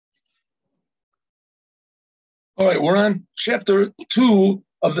All right, we're on chapter 2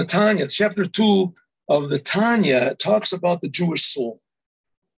 of the Tanya. Chapter 2 of the Tanya talks about the Jewish soul.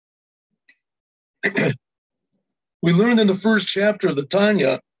 We learned in the first chapter of the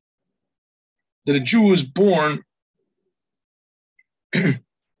Tanya that a Jew is born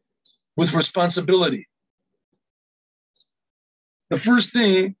with responsibility. The first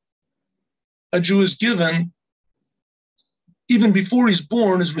thing a Jew is given, even before he's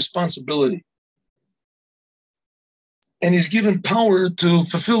born, is responsibility. And he's given power to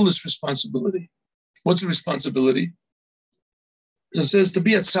fulfill this responsibility. What's the responsibility? It says to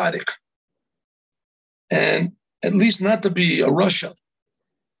be a tzaddik, and at least not to be a rasha.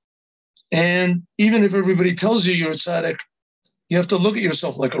 And even if everybody tells you you're a tzaddik, you have to look at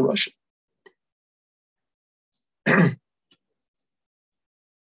yourself like a rasha.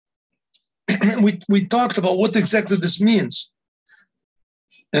 We talked about what exactly this means.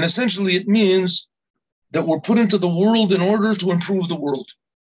 And essentially it means that we're put into the world in order to improve the world,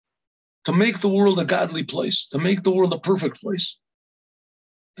 to make the world a godly place, to make the world a perfect place,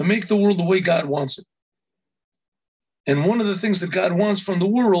 to make the world the way God wants it. And one of the things that God wants from the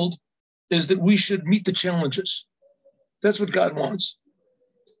world is that we should meet the challenges. That's what God wants,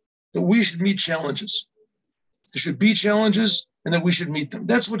 that we should meet challenges. There should be challenges and that we should meet them.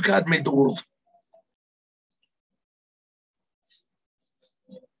 That's what God made the world.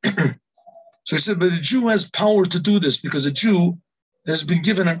 So he said, but the Jew has power to do this because a Jew has been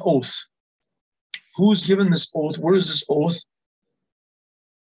given an oath. Who's given this oath? Where is this oath?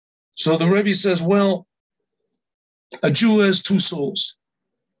 So the Rebbe says, well, a Jew has two souls.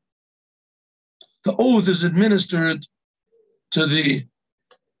 The oath is administered to the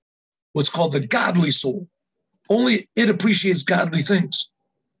what's called the godly soul. Only it appreciates godly things.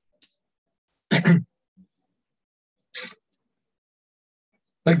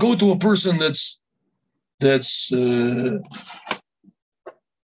 Like go to a person that's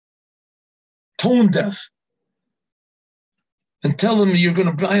tone deaf and tell him you're going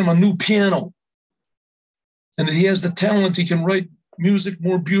to buy him a new piano and that he has the talent, he can write music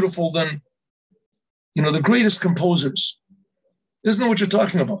more beautiful than, the greatest composers. Doesn't know what you're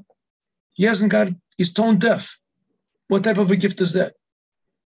talking about. He's tone deaf. What type of a gift is that?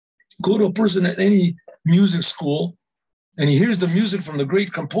 Go to a person at any music school and he hears the music from the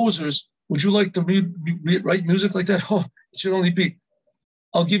great composers. Would you like to write music like that? Oh, it should only be,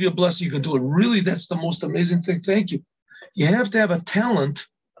 I'll give you a blessing, you can do it. Really, that's the most amazing thing. Thank you. You have to have a talent,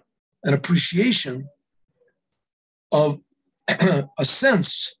 an appreciation of a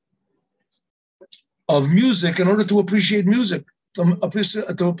sense of music in order to appreciate music, to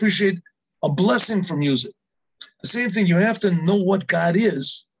appreciate a blessing from music. The same thing, you have to know what God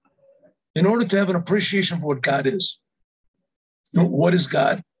is in order to have an appreciation for what God is. What is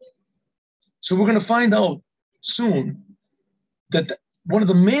God? So we're going to find out soon that one of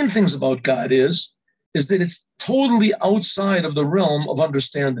the main things about God is that it's totally outside of the realm of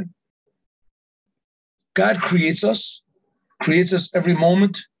understanding. God creates us every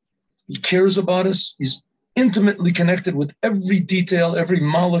moment. He cares about us. He's intimately connected with every detail, every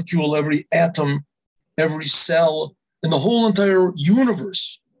molecule, every atom, every cell in the whole entire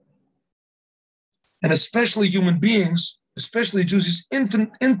universe. And especially human beings, especially Jews, he's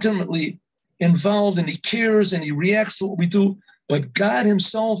intimately involved and he cares and he reacts to what we do. But God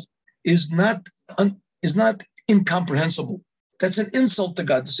himself is not incomprehensible. That's an insult to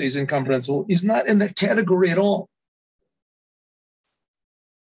God to say he's incomprehensible. He's not in that category at all.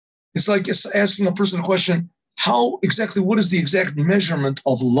 It's like asking a person a question, what is the exact measurement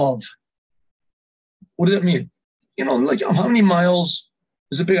of love? What does that mean? Like how many miles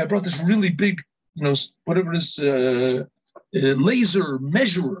is it big? I brought this really big, whatever it is, laser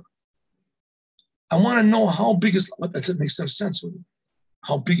measurer. I want to know how big is love. That makes no sense.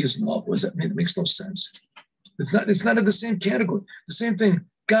 How big is love? What does that mean? It makes no sense. It's not in the same category. The same thing,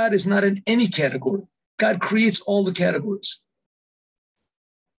 God is not in any category. God creates all the categories.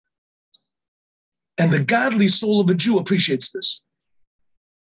 And the godly soul of a Jew appreciates this.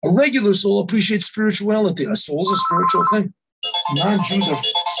 A regular soul appreciates spirituality. A soul is a spiritual thing. Non-Jews are...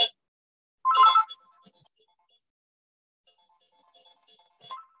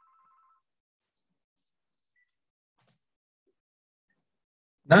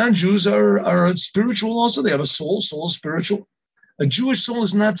 Non-Jews are spiritual also. They have a soul. Soul is spiritual. A Jewish soul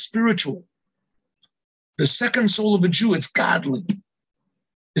is not spiritual. The second soul of a Jew, it's godly.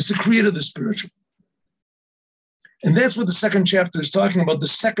 It's the creator of the spiritual. And that's what the second chapter is talking about, the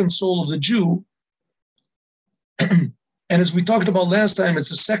second soul of the Jew. And as we talked about last time, it's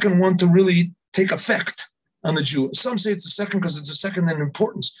the second one to really take effect. on the Jew. Some say it's the second because it's the second in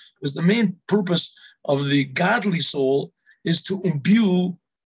importance, because the main purpose of the godly soul is to imbue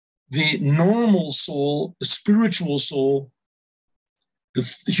the normal soul, the spiritual soul, the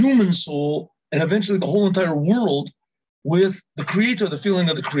human soul, and eventually the whole entire world with the Creator, the feeling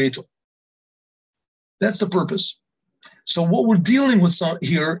of the Creator. That's the purpose. So what we're dealing with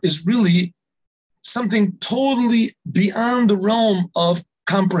here is really something totally beyond the realm of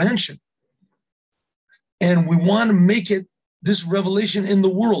comprehension. And we want to make it this revelation in the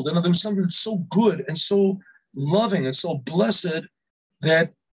world. In other words, something that's so good and so loving and so blessed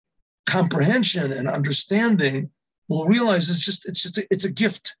that comprehension and understanding will realize it's a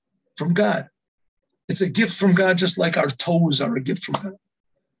gift from God. It's a gift from God, just like our toes are a gift from God.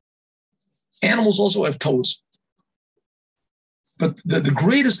 Animals also have toes. But the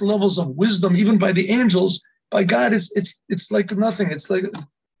greatest levels of wisdom, even by the angels, by God, it's like nothing.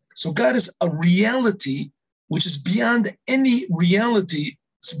 So God is a reality which is beyond any reality.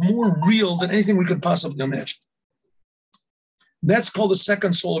 It's more real than anything we could possibly imagine. That's called the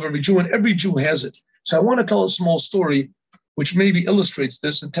second soul of every Jew, and every Jew has it. So I want to tell a small story which maybe illustrates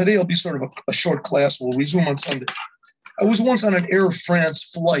this. And today will be sort of a short class. We'll resume on Sunday. I was once on an Air France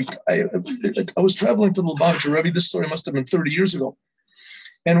flight. I was traveling to Lubavitcher, Rebbe. This story must have been 30 years ago.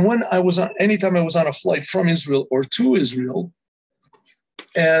 And anytime I was on a flight from Israel or to Israel,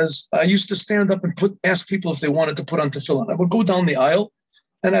 as I used to stand up and ask people if they wanted to put on tefillin. I would go down the aisle,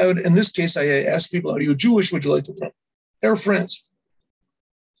 and I would, in this case, I asked people, "Are you Jewish? Would you like to put on?" Air France.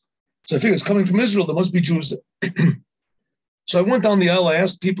 So I figured it's coming from Israel. There must be Jews there. So I went down the aisle. I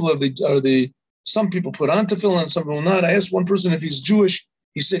asked people, some people put on tefillin, some will not. I asked one person if he's Jewish.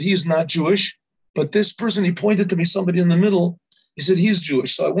 He said he is not Jewish. But this person, he pointed to me, somebody in the middle. He said he's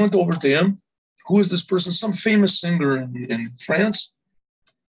Jewish. So I went over to him. Who is this person? Some famous singer in France.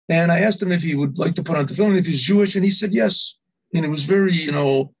 And I asked him if he would like to put on tefillin, if he's Jewish. And he said yes. And he was very,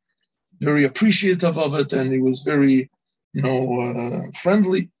 very appreciative of it. And he was very,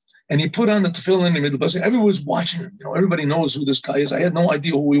 friendly. And he put on the tefillin, he made the blessing. Everyone was watching him. Everybody knows who this guy is. I had no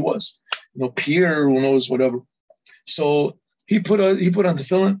idea who he was. Pierre, who knows, whatever. So he put on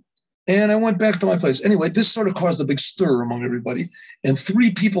tefillin, and I went back to my place. Anyway, this sort of caused a big stir among everybody. And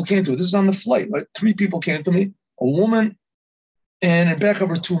 3 people came to me. This is on the flight, right? 3 people came to me, a woman, and in back of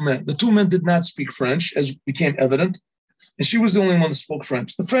her 2 men. The 2 men did not speak French, as became evident. And she was the only one that spoke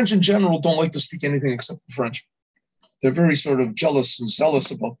French. The French in general don't like to speak anything except for French. They're very sort of jealous and zealous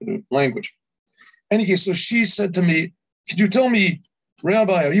about the language. Anyway, so she said to me, "Could you tell me,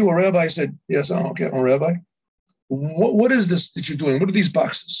 Rabbi, are you a rabbi?" I said, "Yes, okay, I'm a rabbi." What is this that you're doing? What are these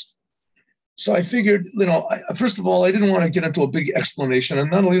boxes? So I figured, first of all, I didn't want to get into a big explanation.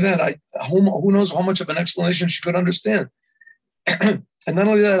 And not only that, who knows how much of an explanation she could understand. And not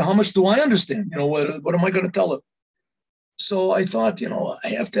only that, how much do I understand? What am I going to tell her? So I thought, I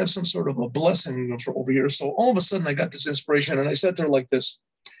have to have some sort of a blessing for over here. So all of a sudden I got this inspiration, and I said to her like this.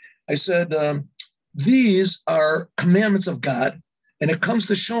 I said, these are commandments of God, and it comes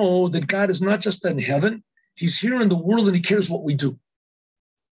to show that God is not just in heaven. He's here in the world, and he cares what we do.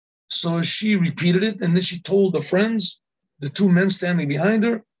 So she repeated it, and then she told the friends, the 2 men standing behind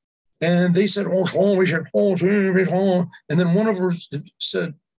her, and they said, and then one of her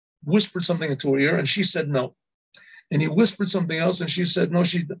whispered something into her ear, and she said no. And he whispered something else, and she said, no,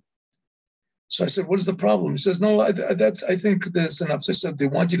 she didn't. So I said, what is the problem? He says, no, I think that's enough. I said, they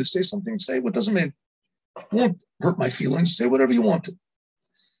want you to say something, say what doesn't mean. It won't hurt my feelings. Say whatever you want to.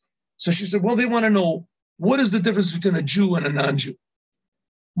 So she said, well, they want to know, what is the difference between a Jew and a non-Jew?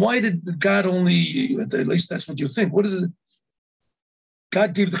 Why did God only, at least that's what you think, what is it?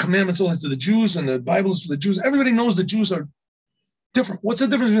 God gave the commandments only to the Jews, and the Bible is for the Jews. Everybody knows the Jews are different. What's the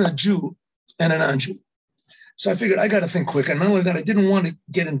difference between a Jew and a non-Jew? So I figured I got to think quick. And not only that, I didn't want to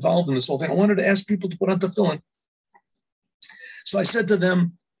get involved in this whole thing. I wanted to ask people to put on tefillin. So I said to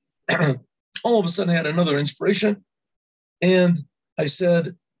them, all of a sudden I had another inspiration. And I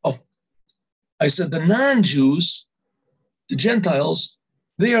said, the non-Jews, the Gentiles,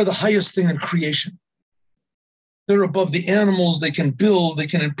 they are the highest thing in creation. They're above the animals. They can build, they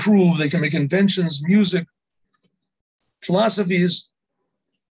can improve, they can make inventions, music, philosophies,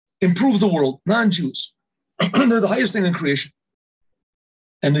 improve the world, non-Jews. They're the highest thing in creation.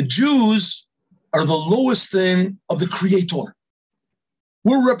 And the Jews are the lowest thing of the Creator.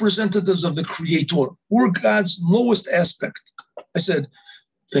 We're representatives of the Creator. We're God's lowest aspect. I said,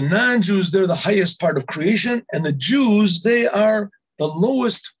 the non-Jews, they're the highest part of creation, and the Jews, they are the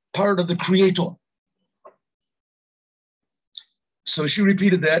lowest part of the Creator. So she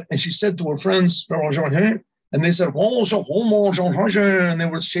repeated that, and she said to her friends, and they said, and they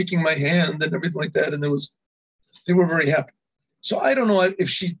were shaking my hand and everything like that, and there was They were very happy. So I don't know if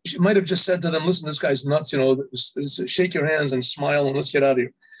she might have just said to them, listen, this guy's nuts, shake your hands and smile and let's get out of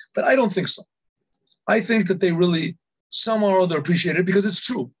here. But I don't think so. I think that they really somehow or other appreciate it because it's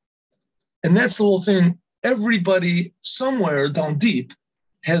true. And that's the whole thing. Everybody somewhere down deep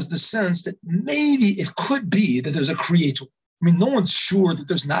has the sense that maybe it could be that there's a creator. I mean, no one's sure that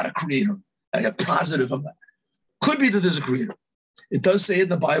there's not a creator. I am positive of that. Could be that there's a creator. It does say in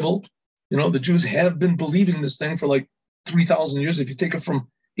the Bible, the Jews have been believing this thing for like 3,000 years. If you take it from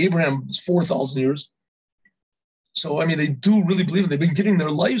Abraham, it's 4,000 years. So, I mean, they do really believe it. They've been giving their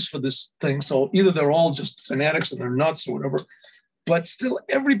lives for this thing. So either they're all just fanatics and they're nuts or whatever. But still,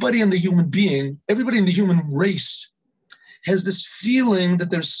 everybody in the human race has this feeling that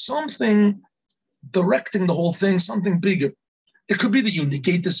there's something directing the whole thing, something bigger. It could be that you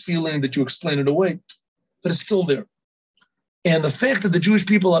negate this feeling, that you explain it away, but it's still there. And the fact that the Jewish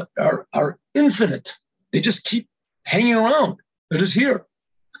people are infinite, they just keep hanging around. They're just here.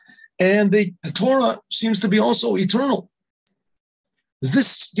 And the Torah seems to be also eternal.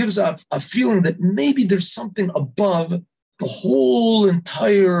 This gives a feeling that maybe there's something above the whole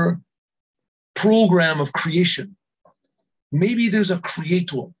entire program of creation. Maybe there's a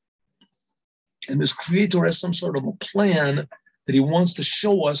creator. And this creator has some sort of a plan that he wants to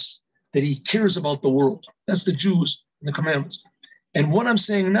show us that he cares about the world. That's the Jews and the commandments. And what I'm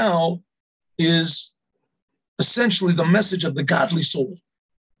saying now is essentially the message of the godly soul.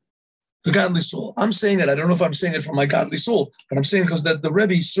 The godly soul. I'm saying it. I don't know if I'm saying it from my godly soul, but I'm saying because that the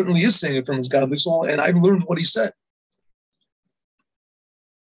Rebbe certainly is saying it from his godly soul, and I've learned what he said.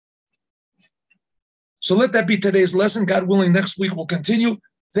 So let that be today's lesson. God willing, next week we'll continue.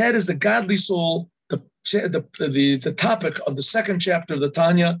 That is the godly soul, the topic of the second chapter of the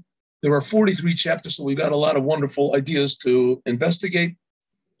Tanya. There are 43 chapters, so we've got a lot of wonderful ideas to investigate.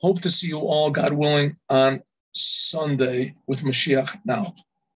 Hope to see you all, God willing, on Sunday with Mashiach now.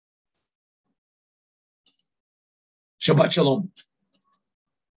 Shabbat Shalom.